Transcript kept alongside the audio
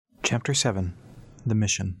Chapter 7. The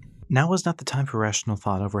Mission. Now was not the time for rational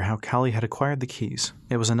thought over how Callie had acquired the keys.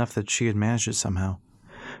 It was enough that she had managed it somehow.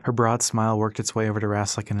 Her broad smile worked its way over to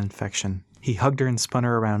Ras like an infection. He hugged her and spun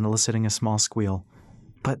her around, eliciting a small squeal.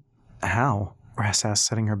 "But how?" Ras asked,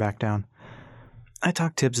 setting her back down. "I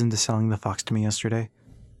talked Tibbs into selling the fox to me yesterday,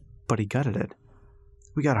 but he gutted it.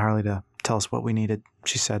 We got Harley to tell us what we needed,"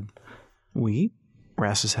 she said. "We?"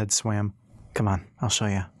 Ras's head swam. "Come on, I'll show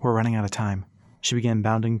you. We're running out of time." She began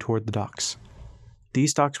bounding toward the docks.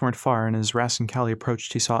 These docks weren't far, and as Ras and Callie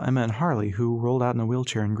approached, he saw Emma and Harley, who rolled out in a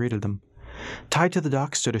wheelchair and greeted them. Tied to the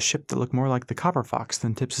dock stood a ship that looked more like the Copper Fox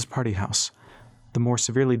than Tibbs's party house. The more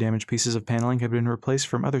severely damaged pieces of paneling had been replaced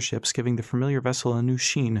from other ships, giving the familiar vessel a new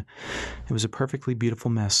sheen. It was a perfectly beautiful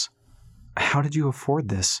mess. "How did you afford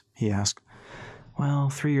this?" he asked. "Well,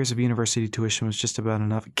 3 years of university tuition was just about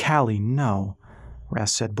enough." "Callie, no,"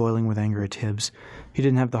 Ras said, boiling with anger at Tibbs. He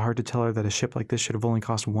didn't have the heart to tell her that a ship like this should have only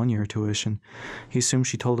cost 1 year tuition. He assumed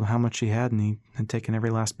she told him how much she had, and he had taken every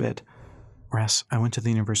last bit. "Ras, I went to the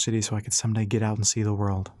university so I could someday get out and see the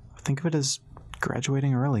world. Think of it as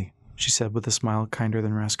graduating early," she said with a smile kinder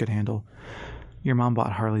than Ras could handle. "Your mom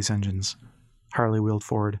bought Harley's engines." Harley wheeled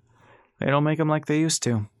forward. "They don't make them like they used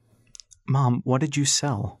to." "Mom, what did you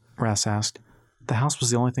sell?" Ras asked. "The house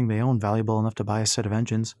was the only thing they owned valuable enough to buy a set of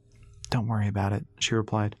engines." "Don't worry about it," she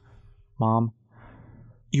replied. "Mom,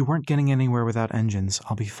 you weren't getting anywhere without engines.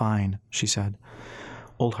 I'll be fine," she said.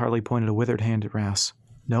 Old Harley pointed a withered hand at Ras.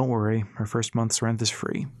 "Don't worry, her first month's rent is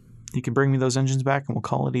free. You can bring me those engines back and we'll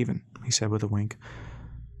call it even," he said with a wink.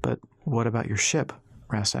 "But what about your ship?"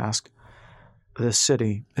 Ras asked. "This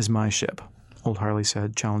city is my ship," Old Harley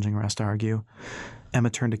said, challenging Ras to argue. Emma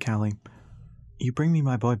turned to Callie. "You bring me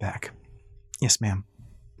my boy back." "Yes, ma'am,"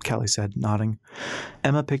 Callie said, nodding.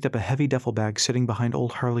 Emma picked up a heavy duffel bag sitting behind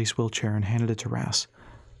Old Harley's wheelchair and handed it to Ras.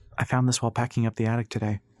 "I found this while packing up the attic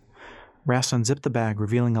today." Ras unzipped the bag,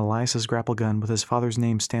 revealing Elias's grapple gun with his father's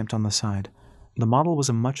name stamped on the side. The model was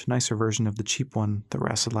a much nicer version of the cheap one that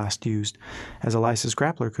Ras had last used, as Elias's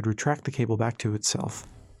grappler could retract the cable back to itself.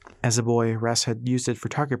 As a boy, Ras had used it for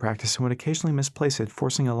target practice and would occasionally misplace it,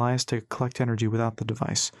 forcing Elias to collect energy without the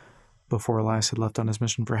device. Before Elias had left on his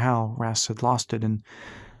mission for Hal, Ras had lost it, and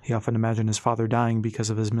he often imagined his father dying because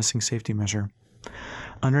of his missing safety measure.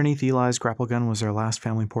 Underneath Eli's grapple gun was their last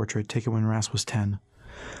family portrait, taken when Ras was 10.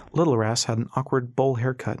 Little Ras had an awkward bowl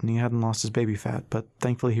haircut, and he hadn't lost his baby fat, but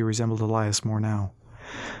thankfully he resembled Elias more now.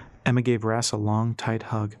 Emma gave Ras a long, tight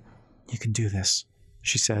hug. "You can do this,"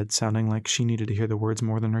 she said, sounding like she needed to hear the words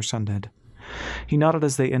more than her son did. He nodded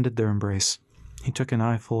as they ended their embrace. He took an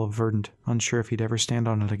eyeful of verdant, unsure if he'd ever stand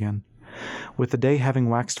on it again. With the day having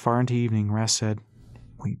waxed far into evening, Ras said,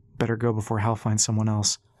 "We better go before Hal finds someone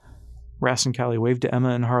else." Ras and Callie waved to Emma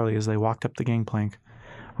and Harley as they walked up the gangplank.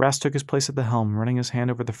 Ras took his place at the helm, running his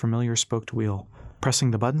hand over the familiar spoked wheel.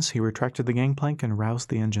 Pressing the buttons, he retracted the gangplank and roused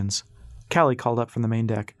the engines. Callie called up from the main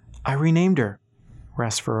deck. "I renamed her."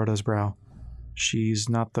 Ras furrowed his brow. "She's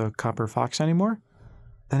not the Copper Fox anymore?"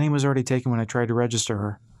 "The name was already taken when I tried to register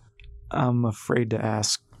her." "I'm afraid to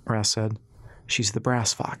ask," Ras said. "She's the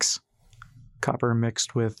Brass Fox." "Copper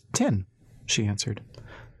mixed with tin," she answered.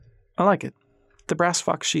 "I like it. The Brass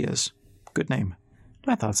Fox she is. Good name."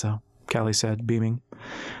 "I thought so," Callie said, beaming.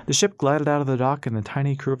 The ship glided out of the dock, and the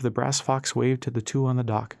tiny crew of the Brass Fox waved to the two on the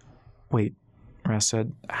dock. "Wait," Ras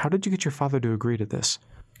said. "How did you get your father to agree to this?"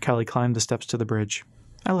 Callie climbed the steps to the bridge.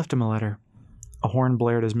 "I left him a letter." A horn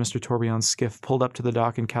blared as Mr. Tourbillon's skiff pulled up to the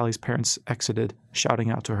dock, and Callie's parents exited,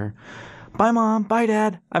 shouting out to her. "Bye, Mom. Bye,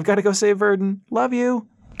 Dad. I've got to go save Verdun. Love you."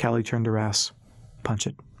 Callie turned to Ras. "Punch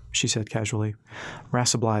it," she said casually.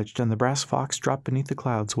 Ras obliged, and the Brass Fox dropped beneath the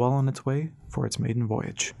clouds, well on its way for its maiden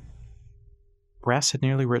voyage. Ras had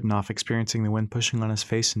nearly written off experiencing the wind pushing on his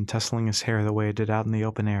face and tussling his hair the way it did out in the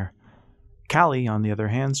open air. Callie, on the other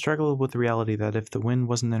hand, struggled with the reality that if the wind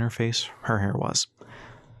wasn't in her face, her hair was.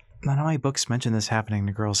 "None of my books mention this happening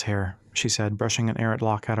to girls' hair," she said, brushing an errant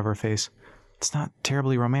lock out of her face. "It's not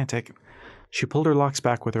terribly romantic." She pulled her locks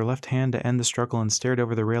back with her left hand to end the struggle and stared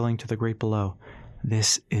over the railing to the grate below.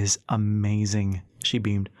 "This is amazing," she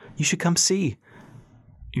beamed. "You should come see."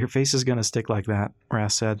 "Your face is going to stick like that,"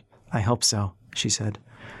 Ras said. "I hope so," she said.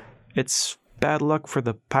 "It's bad luck for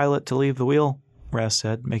the pilot to leave the wheel," Ras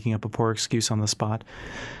said, making up a poor excuse on the spot.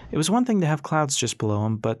 It was one thing to have clouds just below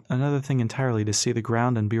him, but another thing entirely to see the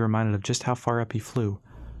ground and be reminded of just how far up he flew.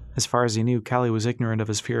 As far as he knew, Callie was ignorant of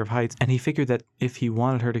his fear of heights, and he figured that if he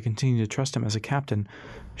wanted her to continue to trust him as a captain,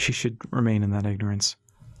 she should remain in that ignorance.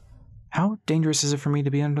 "How dangerous is it for me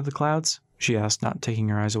to be under the clouds?" she asked, not taking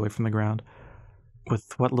her eyes away from the ground.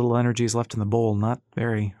 "With what little energy is left in the bowl, not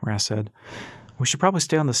very," Ras said. "We should probably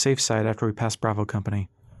stay on the safe side after we pass Bravo Company."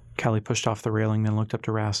 Callie pushed off the railing, then looked up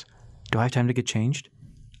to Ras. Do I have time to get changed?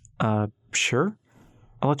 Sure.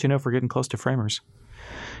 I'll let you know if we're getting close to Framers.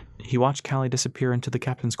 He watched Callie disappear into the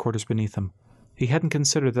captain's quarters beneath him. He hadn't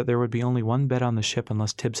considered that there would be only one bed on the ship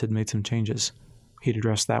unless Tibbs had made some changes. He'd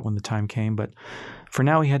address that when the time came, but for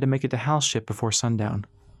now he had to make it to Hal's ship before sundown.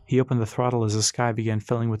 He opened the throttle as the sky began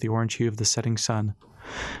filling with the orange hue of the setting sun.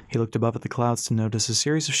 He looked above at the clouds to notice a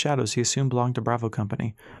series of shadows he assumed belonged to Bravo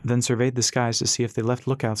Company, then surveyed the skies to see if they left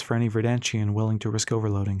lookouts for any Verdantian willing to risk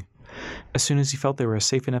overloading. As soon as he felt they were a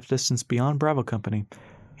safe enough distance beyond Bravo Company,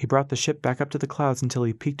 he brought the ship back up to the clouds until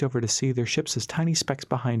he peeked over to see their ships as tiny specks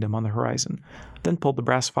behind him on the horizon, then pulled the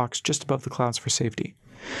Brass Fox just above the clouds for safety.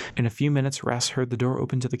 In a few minutes, Ras heard the door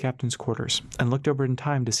open to the captain's quarters, and looked over in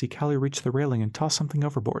time to see Callie reach the railing and toss something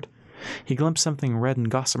overboard. He glimpsed something red and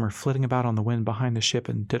gossamer flitting about on the wind behind the ship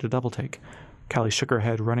and did a double-take. Callie shook her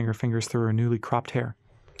head, running her fingers through her newly cropped hair.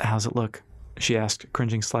 "How's it look?" she asked,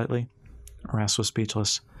 cringing slightly. Ras was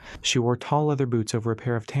speechless. She wore tall leather boots over a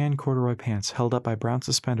pair of tan corduroy pants held up by brown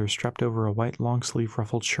suspenders strapped over a white long-sleeve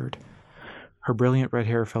ruffled shirt. Her brilliant red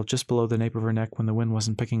hair fell just below the nape of her neck when the wind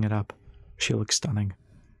wasn't picking it up. She looked stunning.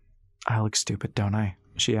 "I look stupid, don't I?"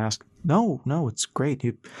 she asked. No, it's great.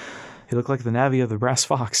 You look like the navvy of the Brass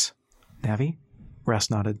Fox." "Navvy?" Ras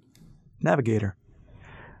nodded. "Navigator."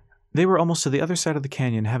 They were almost to the other side of the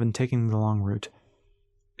canyon, having taken the long route.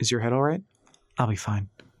 "Is your head all right?" "I'll be fine.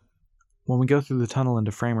 When we go through the tunnel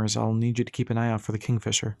into Framers, I'll need you to keep an eye out for the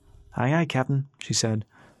Kingfisher." "Aye, aye, Captain," she said.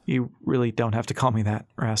 "You really don't have to call me that,"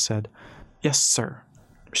 Ras said. "Yes, sir."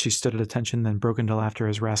 She stood at attention, then broke into laughter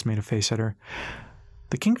as Ras made a face at her.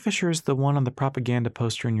 "The Kingfisher is the one on the propaganda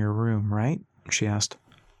poster in your room, right?" she asked.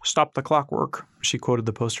 "Stop the clockwork," she quoted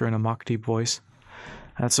the poster in a mock-deep voice.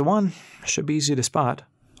 "That's the one. Should be easy to spot."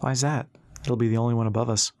 "Why's that?" "It'll be the only one above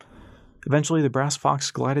us." Eventually, the Brass Fox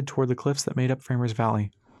glided toward the cliffs that made up Framers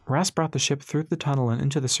Valley. Ras brought the ship through the tunnel and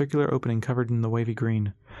into the circular opening covered in the wavy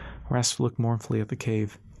green. Ras looked mournfully at the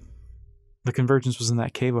cave. "The convergence was in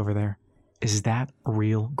that cave over there." "Is that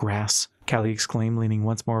real grass?" Callie exclaimed, leaning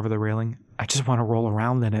once more over the railing. "I just want to roll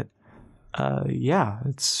around in it." Yeah,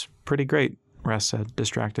 it's pretty great," Ras said,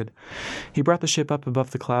 distracted. He brought the ship up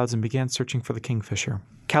above the clouds and began searching for the Kingfisher.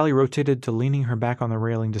 Callie rotated to leaning her back on the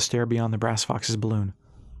railing to stare beyond the Brass Fox's balloon.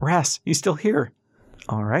 "Ras, he's still here!"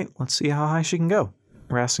 "All right, let's see how high she can go."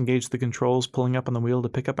 Ras engaged the controls, pulling up on the wheel to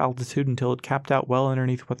pick up altitude until it capped out well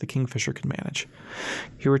underneath what the Kingfisher could manage.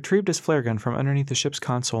 He retrieved his flare gun from underneath the ship's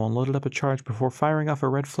console and loaded up a charge before firing off a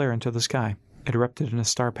red flare into the sky. It erupted in a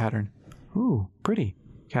star pattern. "Ooh, pretty,"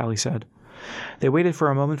 Callie said. They waited for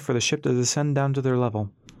a moment for the ship to descend down to their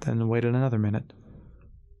level, then waited another minute.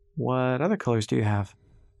 "What other colors do you have?"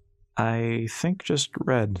 "I think just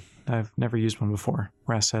red. I've never used one before,"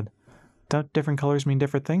 Ras said. "Don't different colors mean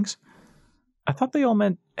different things?" "I thought they all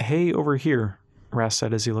meant, hey, over here," Ras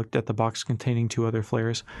said as he looked at the box containing 2 other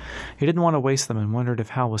flares. He didn't want to waste them and wondered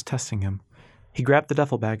if Hal was testing him. He grabbed the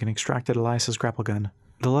duffel bag and extracted Elias's grapple gun.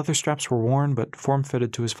 The leather straps were worn but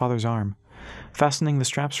form-fitted to his father's arm. Fastening the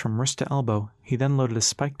straps from wrist to elbow, he then loaded a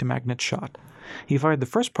spiked magnet shot. He fired the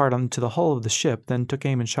first part onto the hull of the ship, then took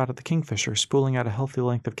aim and shot at the Kingfisher, spooling out a healthy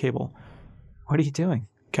length of cable. "What are you doing?"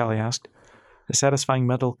 Callie asked. A satisfying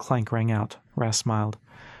metal clank rang out. Ras smiled.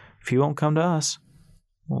 "If he won't come to us."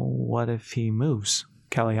 "Well, what if he moves?"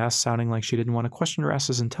 Callie asked, sounding like she didn't want to question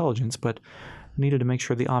Ras's intelligence, but needed to make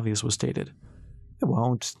sure the obvious was stated. "It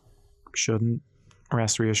won't. Shouldn't,"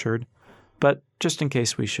 Ras reassured. "But just in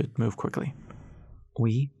case, we should move quickly."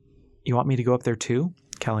 "We? You want me to go up there too?"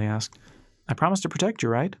 Callie asked. "I promised to protect you,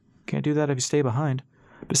 right? Can't do that if you stay behind.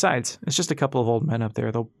 Besides, it's just a couple of old men up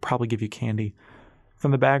there. They'll probably give you candy." From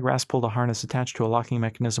the bag, Ras pulled a harness attached to a locking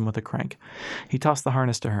mechanism with a crank. He tossed the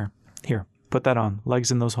harness to her. "Here, put that on. Legs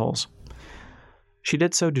in those holes." She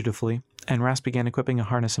did so dutifully, and Ras began equipping a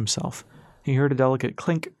harness himself. He heard a delicate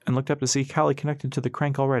clink and looked up to see Callie connected to the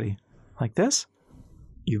crank already. "Like this?"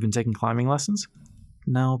 "You've been taking climbing lessons?"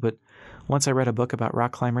 "No, but once I read a book about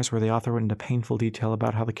rock climbers where the author went into painful detail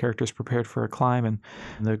about how the characters prepared for a climb and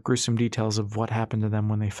the gruesome details of what happened to them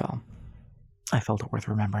when they fell. I felt it worth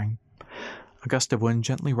remembering." A gust of wind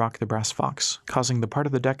gently rocked the Brass Fox, causing the part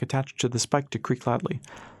of the deck attached to the spike to creak loudly.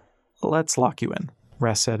 "Let's lock you in,"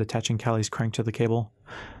 Ras said, attaching Callie's crank to the cable.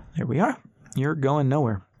 "There we are. You're going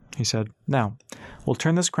nowhere," he said. "Now, we'll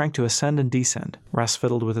turn this crank to ascend and descend." Ras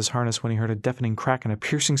fiddled with his harness when he heard a deafening crack and a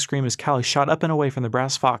piercing scream as Callie shot up and away from the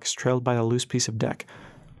Brass Fox, trailed by a loose piece of deck.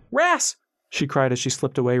 "Ras!" she cried as she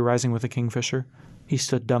slipped away, rising with the Kingfisher. He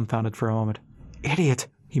stood dumbfounded for a moment. "Idiot!"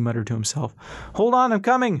 he muttered to himself. "Hold on, I'm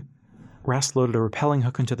coming!" Ras loaded a repelling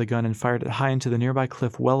hook into the gun and fired it high into the nearby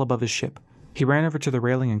cliff well above his ship. He ran over to the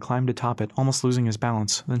railing and climbed atop it, almost losing his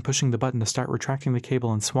balance, then pushing the button to start retracting the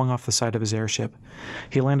cable and swung off the side of his airship.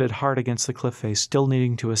 He landed hard against the cliff face, still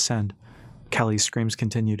needing to ascend. Callie's screams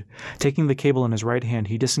continued. Taking the cable in his right hand,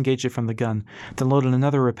 he disengaged it from the gun, then loaded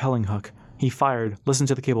another rappelling hook. He fired, listened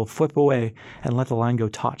to the cable flip away, and let the line go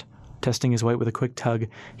taut. Testing his weight with a quick tug,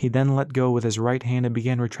 he then let go with his right hand and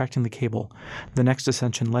began retracting the cable. The next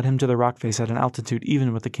ascension led him to the rock face at an altitude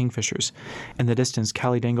even with the Kingfishers. In the distance,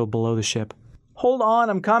 Callie dangled below the ship. "Hold on,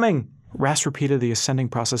 I'm coming!" Rast repeated the ascending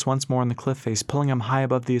process once more on the cliff face, pulling him high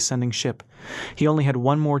above the ascending ship. He only had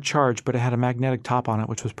one more charge, but it had a magnetic top on it,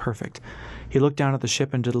 which was perfect. He looked down at the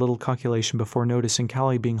ship and did a little calculation before noticing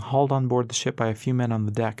Callie being hauled on board the ship by a few men on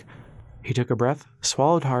the deck. He took a breath,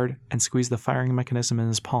 swallowed hard, and squeezed the firing mechanism in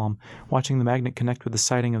his palm, watching the magnet connect with the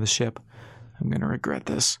siding of the ship. "I'm going to regret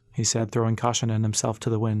this," he said, throwing caution and himself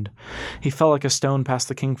to the wind. He fell like a stone past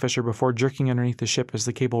the Kingfisher before jerking underneath the ship as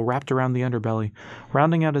the cable wrapped around the underbelly,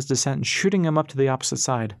 rounding out his descent and shooting him up to the opposite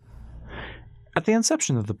side. At the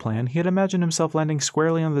inception of the plan, he had imagined himself landing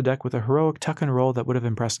squarely on the deck with a heroic tuck and roll that would have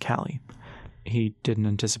impressed Callie. He didn't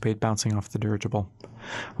anticipate bouncing off the dirigible.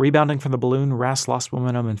 Rebounding from the balloon, Rast lost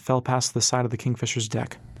momentum and fell past the side of the Kingfisher's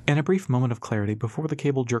deck. In a brief moment of clarity, before the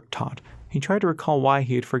cable jerked taut, he tried to recall why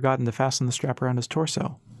he had forgotten to fasten the strap around his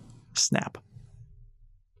torso. Snap.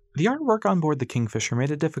 The artwork on board the Kingfisher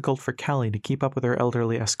made it difficult for Callie to keep up with her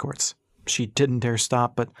elderly escorts. She didn't dare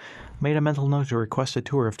stop, but made a mental note to request a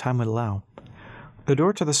tour if time would allow. The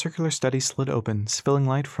door to the circular study slid open, spilling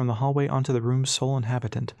light from the hallway onto the room's sole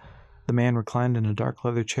inhabitant. The man reclined in a dark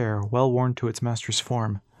leather chair, well worn to its master's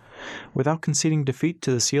form. Without conceding defeat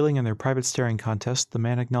to the ceiling in their private staring contest, the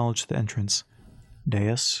man acknowledged the entrance.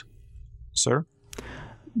 "Deus?" "Sir?"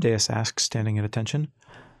 Deus asked, standing at attention.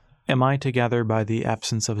 "Am I to gather by the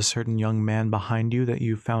absence of a certain young man behind you that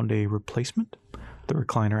you found a replacement?" the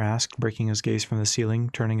recliner asked, breaking his gaze from the ceiling,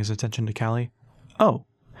 turning his attention to Callie. "Oh.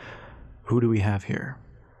 Who do we have here?"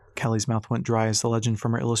 Callie's mouth went dry as the legend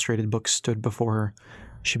from her illustrated book stood before her.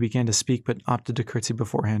 She began to speak, but opted to curtsy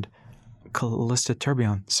beforehand. "Callista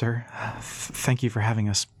Tourbillon, sir. Thank you for having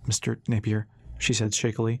us, Mr. Napier," she said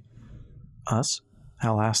shakily. "Us?"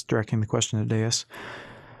 Hal asked, directing the question at Deus.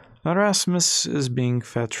 "Erasmus is being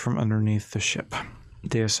fetched from underneath the ship,"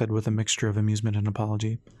 Deus said with a mixture of amusement and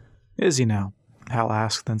apology. "Is he now?" Hal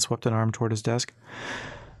asked, then swept an arm toward his desk.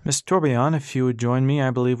 "Miss Tourbillon, if you would join me,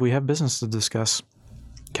 I believe we have business to discuss."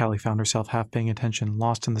 Callie found herself half paying attention,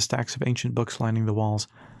 lost in the stacks of ancient books lining the walls.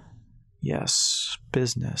 "Yes,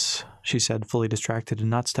 business," she said, fully distracted and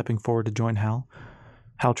not stepping forward to join Hal.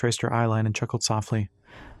 Hal traced her eyeline and chuckled softly.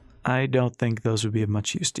 "I don't think those would be of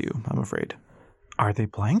much use to you, I'm afraid." "Are they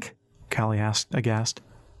blank?" Callie asked, aghast.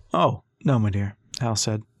 "Oh, no, my dear," Hal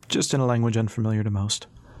said, just in a language unfamiliar to most.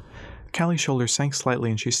 Callie's shoulders sank slightly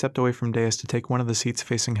and she stepped away from Deus to take one of the seats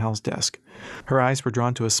facing Hal's desk. Her eyes were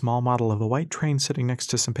drawn to a small model of a white train sitting next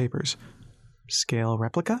to some papers. "Scale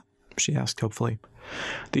replica?" she asked hopefully.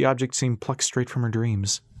 The object seemed plucked straight from her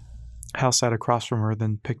dreams. Hal sat across from her,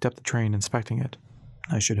 then picked up the train, inspecting it.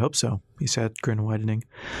 "I should hope so," he said, grin widening.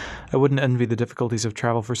 "I wouldn't envy the difficulties of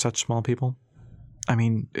travel for such small people. I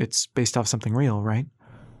mean, it's based off something real, right?"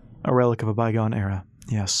 "A relic of a bygone era.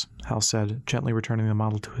 Yes," Hal said, gently returning the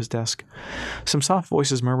model to his desk. Some soft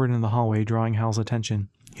voices murmured in the hallway, drawing Hal's attention.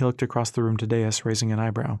 He looked across the room to Deus, raising an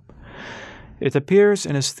eyebrow. "It appears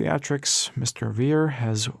in his theatrics Mr. Veer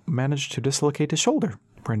has managed to dislocate his shoulder,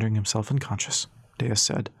 rendering himself unconscious," Deus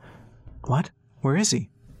said. "What? Where is he?"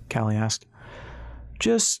 Callie asked.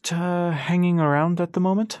 "Just, hanging around at the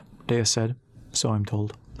moment," Deus said. "So I'm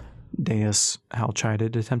told." "Deus," Hal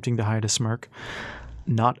chided, attempting to hide a smirk.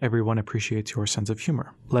 "Not everyone appreciates your sense of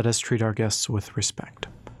humor. Let us treat our guests with respect."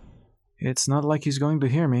 "It's not like he's going to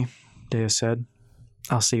hear me," Deus said.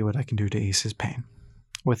 "I'll see what I can do to ease his pain."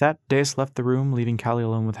 With that, Deus left the room, leaving Callie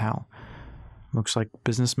alone with Hal. "Looks like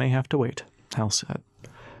business may have to wait," Hal said.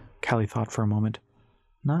 Callie thought for a moment.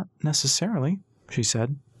 "Not necessarily," she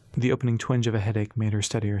said. The opening twinge of a headache made her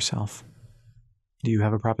steady herself. "Do you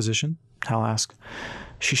have a proposition?" Hal asked.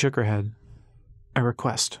 She shook her head. "A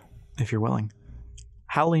request, if you're willing."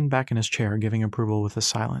 Hal leaned back in his chair, giving approval with a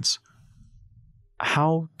silence.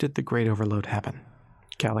 "How did the Great Overload happen?"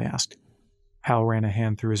 Callie asked. Hal ran a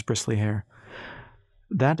hand through his bristly hair.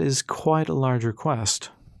 "That is quite a large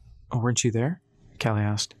request." "Weren't you there?" Callie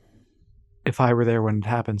asked. "If I were there when it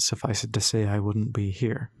happened, suffice it to say I wouldn't be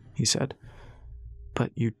here," he said.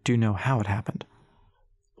 "But you do know how it happened."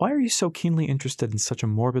 "Why are you so keenly interested in such a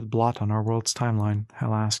morbid blot on our world's timeline?"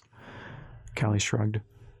 Hal asked. Callie shrugged.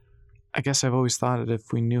 "I guess I've always thought that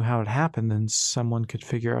if we knew how it happened, then someone could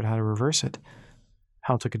figure out how to reverse it."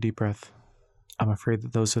 Hal took a deep breath. I'm afraid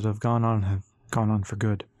that those that have gone on for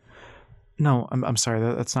good. No, I'm sorry,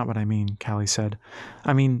 that's not what I mean, Callie said.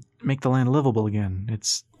 I mean, make the land livable again.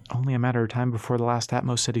 It's only a matter of time before the last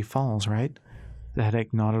Atmos city falls, right? The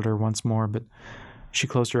headache gnawed her once more, but she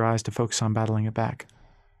closed her eyes to focus on battling it back.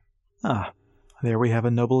 Ah, there we have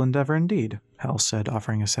a noble endeavor indeed, Hal said,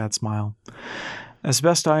 offering a sad smile. As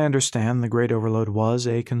best I understand, the Great Overload was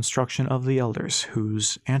a construction of the Elders,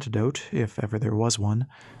 whose antidote, if ever there was one,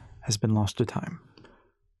 has been lost to time.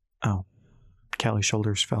 Oh. Callie's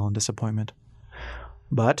shoulders fell in disappointment.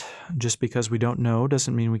 But just because we don't know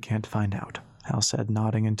doesn't mean we can't find out, Hal said,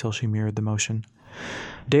 nodding until she mirrored the motion.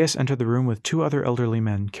 Deus entered the room with 2 other elderly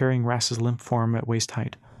men, carrying Rass's limp form at waist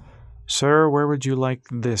height. Sir, where would you like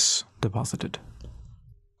this deposited?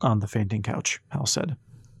 On the fainting couch, Hal said.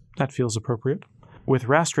 That feels appropriate. With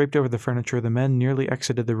Rass draped over the furniture, the men nearly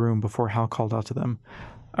exited the room before Hal called out to them.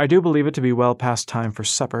 I do believe it to be well past time for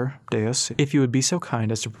supper, Deus. If you would be so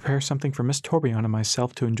kind as to prepare something for Miss Tourbillon and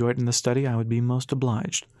myself to enjoy it in the study, I would be most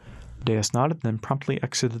obliged. Deus nodded, then promptly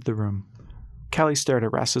exited the room. Callie stared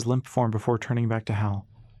at Rass's limp form before turning back to Hal.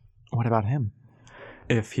 What about him?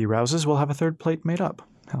 If he rouses, we'll have a 3rd plate made up,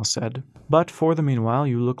 Hal said. But for the meanwhile,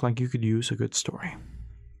 you look like you could use a good story.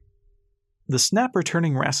 The snap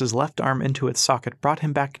returning Rass's left arm into its socket brought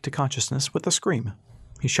him back to consciousness with a scream.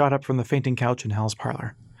 He shot up from the fainting couch in Hal's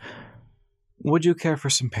parlor. Would you care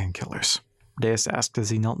for some painkillers? Deus asked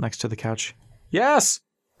as he knelt next to the couch. Yes,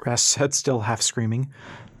 Rass said, still half screaming.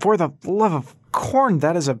 For the love of corn,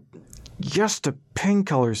 that is just a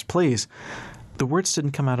painkillers, please. The words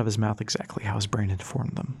didn't come out of his mouth exactly how his brain had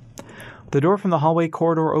formed them. The door from the hallway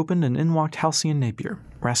corridor opened and in walked Halcyon Napier.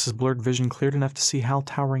 Rass's blurred vision cleared enough to see Hal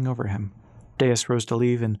towering over him. Deus rose to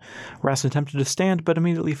leave, and Rass attempted to stand, but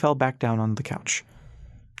immediately fell back down on the couch.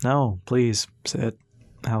 No, please, sit,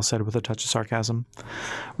 Hal said with a touch of sarcasm.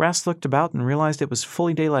 Rass looked about and realized it was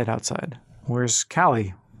fully daylight outside. Where's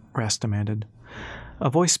Callie? Rass demanded. A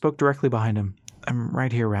voice spoke directly behind him. I'm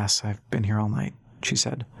right here, Rass. I've been here all night, she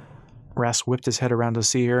said. Rass whipped his head around to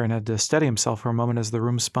see her and had to steady himself for a moment as the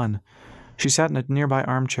room spun. She sat in a nearby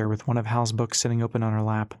armchair with one of Hal's books sitting open on her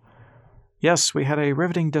lap. Yes, we had a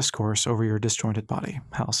riveting discourse over your disjointed body,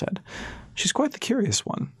 Hal said. She's quite the curious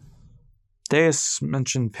one. Deus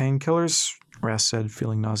mentioned painkillers, Rass said,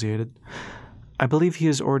 feeling nauseated. I believe he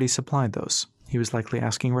has already supplied those. He was likely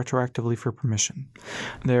asking retroactively for permission.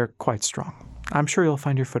 They're quite strong. I'm sure you'll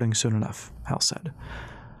find your footing soon enough, Hal said.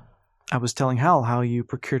 I was telling Hal how you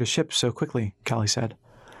procured a ship so quickly, Callie said.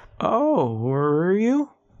 Oh, were you?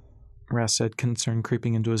 Rass said, concern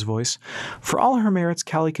creeping into his voice. For all her merits,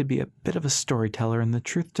 Callie could be a bit of a storyteller, and the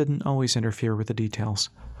truth didn't always interfere with the details.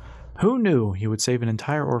 Who knew he would save an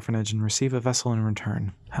entire orphanage and receive a vessel in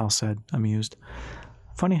return, Hal said, amused.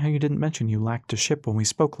 Funny how you didn't mention you lacked a ship when we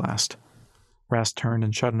spoke last. Rass turned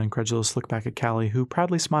and shot an incredulous look back at Callie, who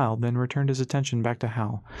proudly smiled, then returned his attention back to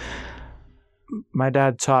Hal. My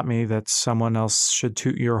dad taught me that someone else should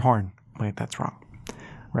toot your horn. Wait, that's wrong,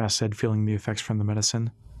 Rass said, feeling the effects from the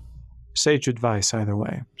medicine. Sage advice either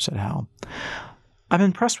way, said Hal. I'm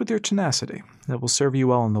impressed with your tenacity. It will serve you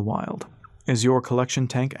well in the wild. Is your collection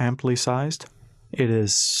tank amply sized? It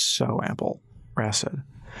is so ample, Rass said.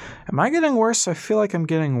 Am I getting worse? I feel like I'm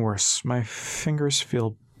getting worse. My fingers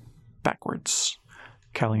feel backwards,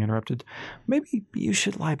 Callie interrupted. Maybe you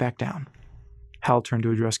should lie back down. Hal turned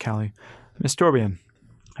to address Callie. Miss Tourbillon,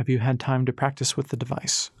 have you had time to practice with the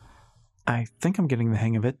device? I think I'm getting the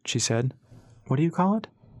hang of it, she said. What do you call it?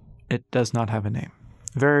 It does not have a name.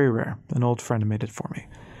 Very rare. An old friend made it for me.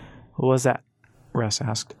 What was that? Rass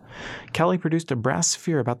asked. Callie produced a brass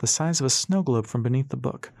sphere about the size of a snow globe from beneath the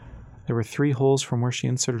book. There were 3 holes from where she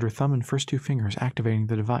inserted her thumb and first 2 fingers, activating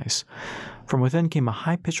the device. From within came a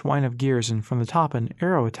high-pitched whine of gears, and from the top an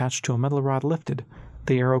arrow attached to a metal rod lifted.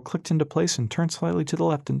 The arrow clicked into place and turned slightly to the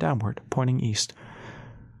left and downward, pointing east.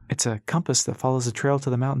 It's a compass that follows a trail to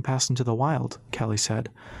the mountain pass into the wild, Callie said.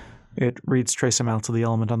 It reads trace amounts of the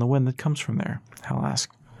element on the wind that comes from there, Hal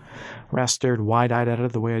asked. Rass stared wide-eyed at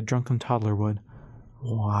it the way a drunken toddler would.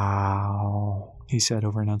 Wow, he said,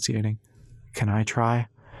 over-enunciating. Can I try?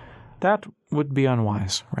 That would be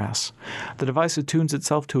unwise, Rass. The device attunes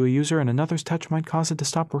itself to a user, and another's touch might cause it to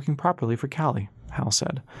stop working properly for Callie, Hal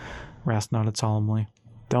said. Rass nodded solemnly.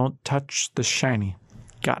 Don't touch the shiny.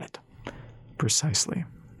 Got it. Precisely.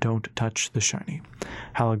 Don't touch the shiny.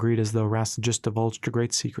 Hal agreed as though Rass had just divulged a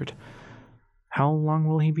great secret. How long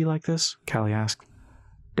will he be like this? Callie asked.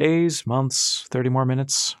 Days, months, 30 more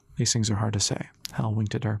minutes. These things are hard to say. Hal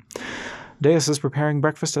winked at her. Deus is preparing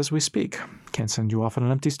breakfast as we speak. Can't send you off on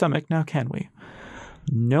an empty stomach, now can we?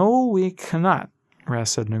 No, we cannot,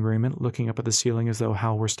 Ras said in agreement, looking up at the ceiling as though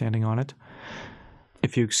Hal were standing on it.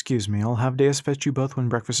 If you excuse me, I'll have Deus fetch you both when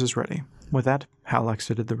breakfast is ready. With that, Hal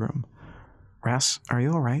exited the room. Ras, are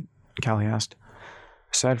you all right? Callie asked.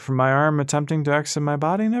 Aside from my arm attempting to exit my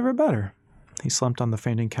body, never better. He slumped on the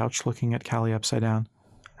fainting couch, looking at Callie upside down.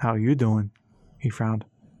 How you doing? He frowned.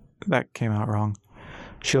 That came out wrong.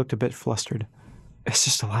 She looked a bit flustered. It's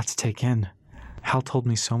just a lot to take in. Hal told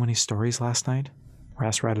me so many stories last night.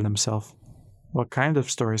 Ras ratted himself. What kind of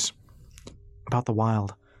stories? About the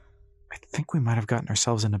wild. I think we might have gotten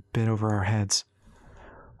ourselves in a bit over our heads.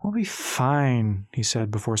 We'll be fine, he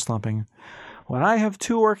said before slumping. When I have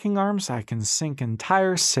 2 working arms, I can sink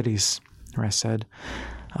entire cities, Ras said.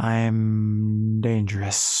 I'm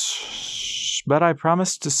dangerous. But I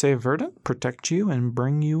promise to save Verdant, protect you, and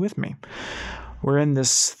bring you with me. We're in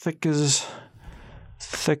this thick as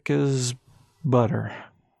butter.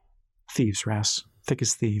 Thieves, Ras. Thick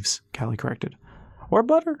as thieves, Callie corrected. Or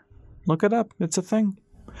butter. Look it up. It's a thing.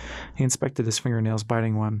 He inspected his fingernails,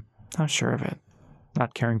 biting one. Not sure of it.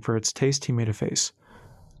 Not caring for its taste, he made a face.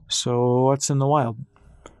 So what's in the wild?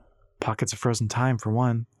 Pockets of frozen time, for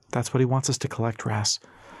one. That's what he wants us to collect, Ras.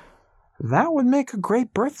 That would make a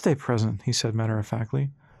great birthday present, he said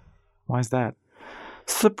matter-of-factly. Why's that?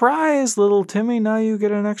 Surprise, little Timmy, now you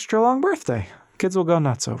get an extra long birthday. Kids will go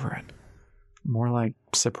nuts over it. More like,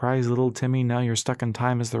 surprise, little Timmy, now you're stuck in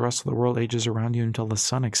time as the rest of the world ages around you until the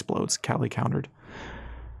sun explodes, Callie countered.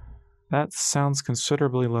 That sounds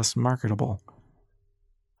considerably less marketable.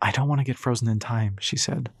 I don't want to get frozen in time, she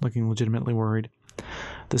said, looking legitimately worried.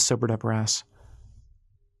 This sobered up Ras.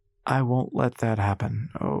 I won't let that happen,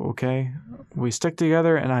 okay? We stick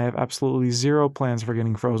together, and I have absolutely zero plans for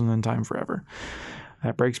getting frozen in time forever.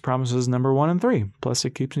 That breaks promises number 1 and 3, plus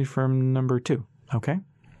it keeps me from number 2, okay?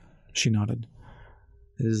 She nodded.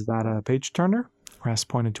 Is that a page-turner? Ras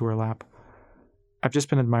pointed to her lap. I've just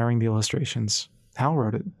been admiring the illustrations. Hal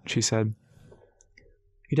wrote it, she said.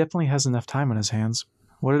 He definitely has enough time on his hands.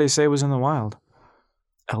 What did he say was in the wild?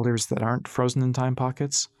 Elders that aren't frozen in time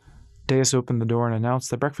pockets? Deus opened the door and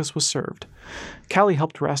announced that breakfast was served. Callie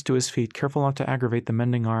helped Ras to his feet, careful not to aggravate the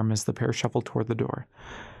mending arm as the pair shuffled toward the door.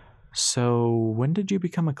 So, when did you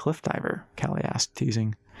become a cliff diver? Callie asked,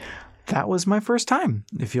 teasing. That was my first time,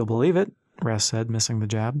 if you'll believe it, Ras said, missing the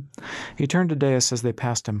jab. He turned to Deus as they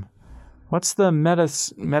passed him. What's the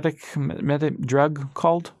medic drug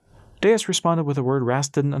called? Deus responded with a word Ras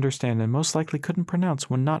didn't understand and most likely couldn't pronounce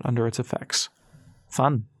when not under its effects.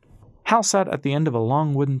 Fun. Hal sat at the end of a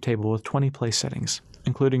long wooden table with 20 place settings.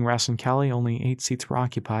 Including Ras and Callie, only 8 seats were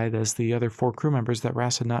occupied, as the other 4 crew members that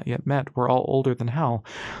Ras had not yet met were all older than Hal,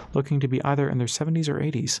 looking to be either in their 70s or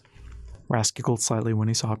 80s. Ras giggled slightly when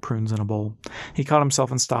he saw prunes in a bowl. He caught himself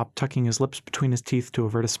and stopped, tucking his lips between his teeth to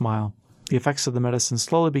avert a smile. The effects of the medicine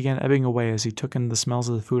slowly began ebbing away as he took in the smells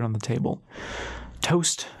of the food on the table.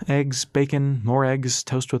 Toast, eggs, bacon, more eggs,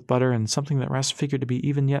 toast with butter, and something that Ras figured to be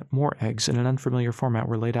even yet more eggs in an unfamiliar format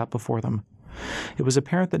were laid out before them. It was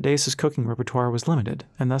apparent that Deus's cooking repertoire was limited,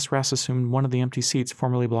 and thus Ras assumed one of the empty seats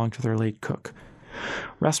formerly belonged to their late cook.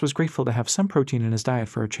 Ras was grateful to have some protein in his diet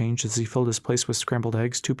for a change as he filled his place with scrambled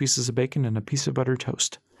eggs, 2 pieces of bacon, and a piece of buttered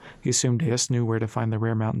toast. He assumed Deus knew where to find the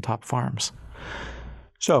rare mountaintop farms.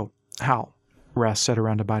 So, Hal, Ras said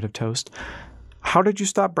around a bite of toast, how did you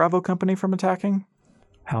stop Bravo Company from attacking?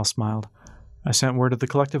 Hal smiled. I sent word to the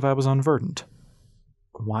collective I was on Verdant.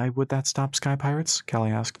 Why would that stop Sky Pirates?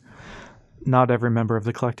 Callie asked. Not every member of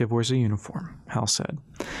the collective wears a uniform, Hal said,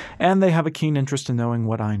 and they have a keen interest in knowing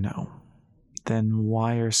what I know. Then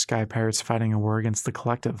why are Sky Pirates fighting a war against the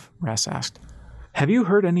collective? Ras asked. Have you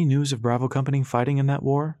heard any news of Bravo Company fighting in that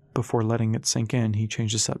war? Before letting it sink in, he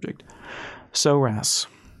changed the subject. So, Ras,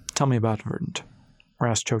 tell me about Verdant.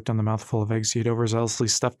 Ras choked on the mouthful of eggs he had overzealously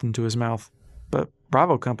stuffed into his mouth. But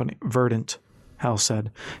Bravo Company... Verdant, Hal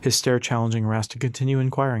said, his stare challenging Ras to continue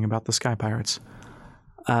inquiring about the Sky Pirates.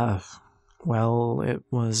 Well, it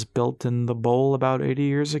was built in the bowl about 80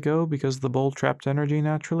 years ago because the bowl trapped energy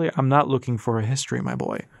naturally. I'm not looking for a history, my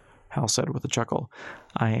boy, Hal said with a chuckle.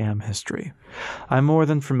 I am history. I'm more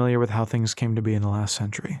than familiar with how things came to be in the last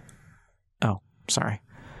century. Oh, sorry.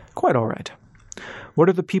 Quite all right. What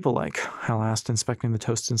are the people like? Hal asked, inspecting the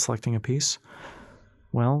toast and selecting a piece.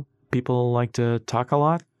 Well, people like to talk a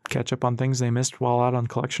lot, catch up on things they missed while out on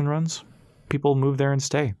collection runs. People move there and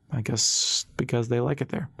stay, I guess because they like it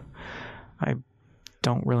there. I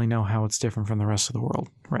don't really know how it's different from the rest of the world,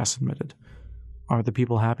 Ras admitted. Are the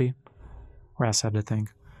people happy? Ras had to think.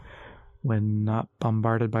 When not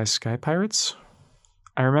bombarded by Sky Pirates?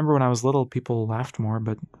 I remember when I was little, people laughed more,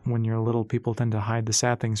 but when you're little, people tend to hide the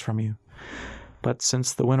sad things from you. But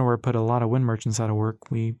since the Winnower put a lot of wind merchants out of work,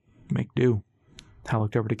 we make do. Hal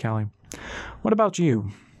looked over to Callie. What about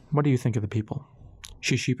you? What do you think of the people?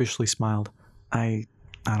 She sheepishly smiled. I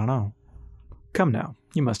don't know. Come now,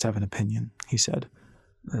 you must have an opinion, he said.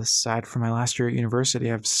 Aside from my last year at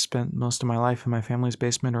university, I've spent most of my life in my family's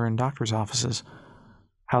basement or in doctor's offices.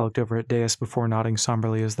 Hal looked over at Deus before nodding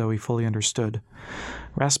somberly as though he fully understood.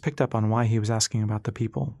 Ras picked up on why he was asking about the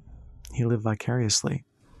people. He lived vicariously.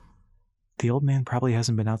 The old man probably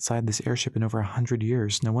hasn't been outside this airship in over 100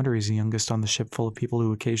 years. No wonder he's the youngest on the ship full of people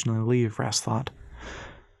who occasionally leave, Ras thought.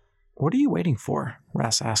 What are you waiting for?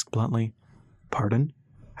 Ras asked bluntly. Pardon?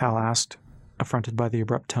 Hal asked, affronted by the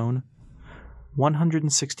abrupt tone.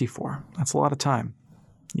 164. That's a lot of time.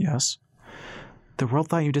 Yes. The world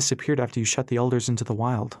thought you disappeared after you shut the elders into the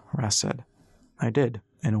wild, Ras said. I did,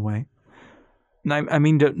 in a way. I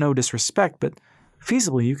mean, no disrespect, but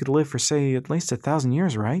feasibly you could live for, say, at least 1,000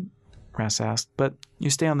 years, right? Ras asked. But you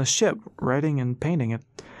stay on the ship, writing and painting. It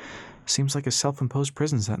seems like a self-imposed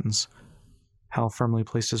prison sentence. Hal firmly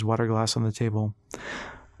placed his water glass on the table.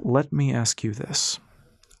 Let me ask you this.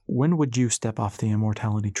 When would you step off the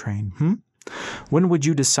immortality train, When would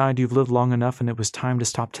you decide you've lived long enough and it was time to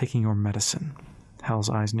stop taking your medicine? Hal's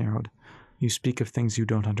eyes narrowed. You speak of things you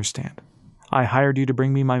don't understand. I hired you to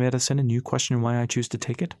bring me my medicine and you question why I choose to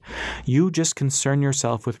take it? You just concern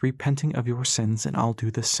yourself with repenting of your sins and I'll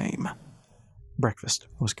do the same. Breakfast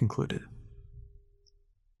was concluded.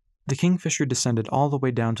 The Kingfisher descended all the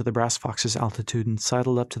way down to the Brass Fox's altitude and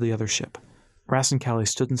sidled up to the other ship. Ras and Callie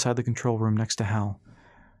stood inside the control room next to Hal.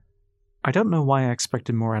 I don't know why I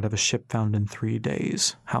expected more out of a ship found in 3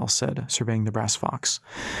 days, Hal said, surveying the Brass Fox.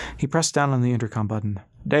 He pressed down on the intercom button.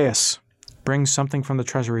 Deus, bring something from the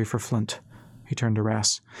treasury for Flint. He turned to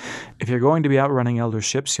Ras. If you're going to be outrunning Elder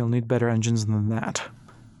ships, you'll need better engines than that.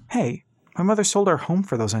 Hey, my mother sold our home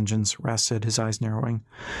for those engines, Ras said, his eyes narrowing.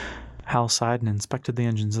 Hal sighed and inspected the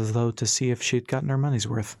engines as though to see if she had gotten her money's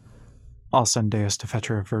worth. I'll send Deus to fetch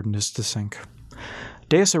her if Verdant is to sink.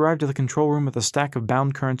 Deus arrived at the control room with a stack of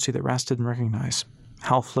bound currency that Ras didn't recognize.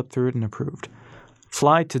 Hal flipped through it and approved.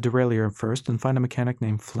 Fly to Derailleur first and find a mechanic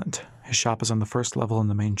named Flint. His shop is on the first level in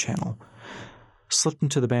the main channel. Slipped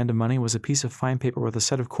into the band of money was a piece of fine paper with a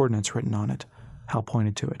set of coordinates written on it. Hal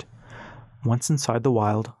pointed to it. Once inside the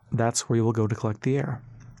wild, that's where you will go to collect the air.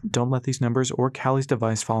 Don't let these numbers or Callie's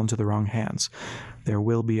device fall into the wrong hands. There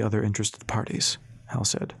will be other interested parties, Hal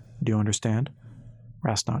said. Do you understand?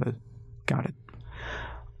 Ras nodded. Got it.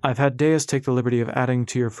 I've had Deus take the liberty of adding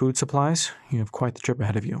to your food supplies. You have quite the trip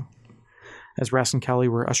ahead of you. As Ras and Callie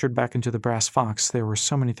were ushered back into the Brass Fox, there were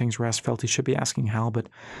so many things Ras felt he should be asking Hal, but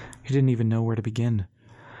he didn't even know where to begin.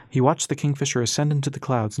 He watched the Kingfisher ascend into the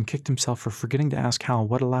clouds and kicked himself for forgetting to ask Hal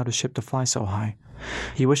what allowed his ship to fly so high.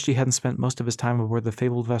 He wished he hadn't spent most of his time aboard the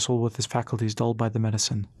fabled vessel with his faculties dulled by the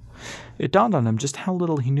medicine. It dawned on him just how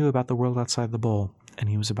little he knew about the world outside the bowl, and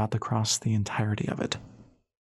he was about to cross the entirety of it.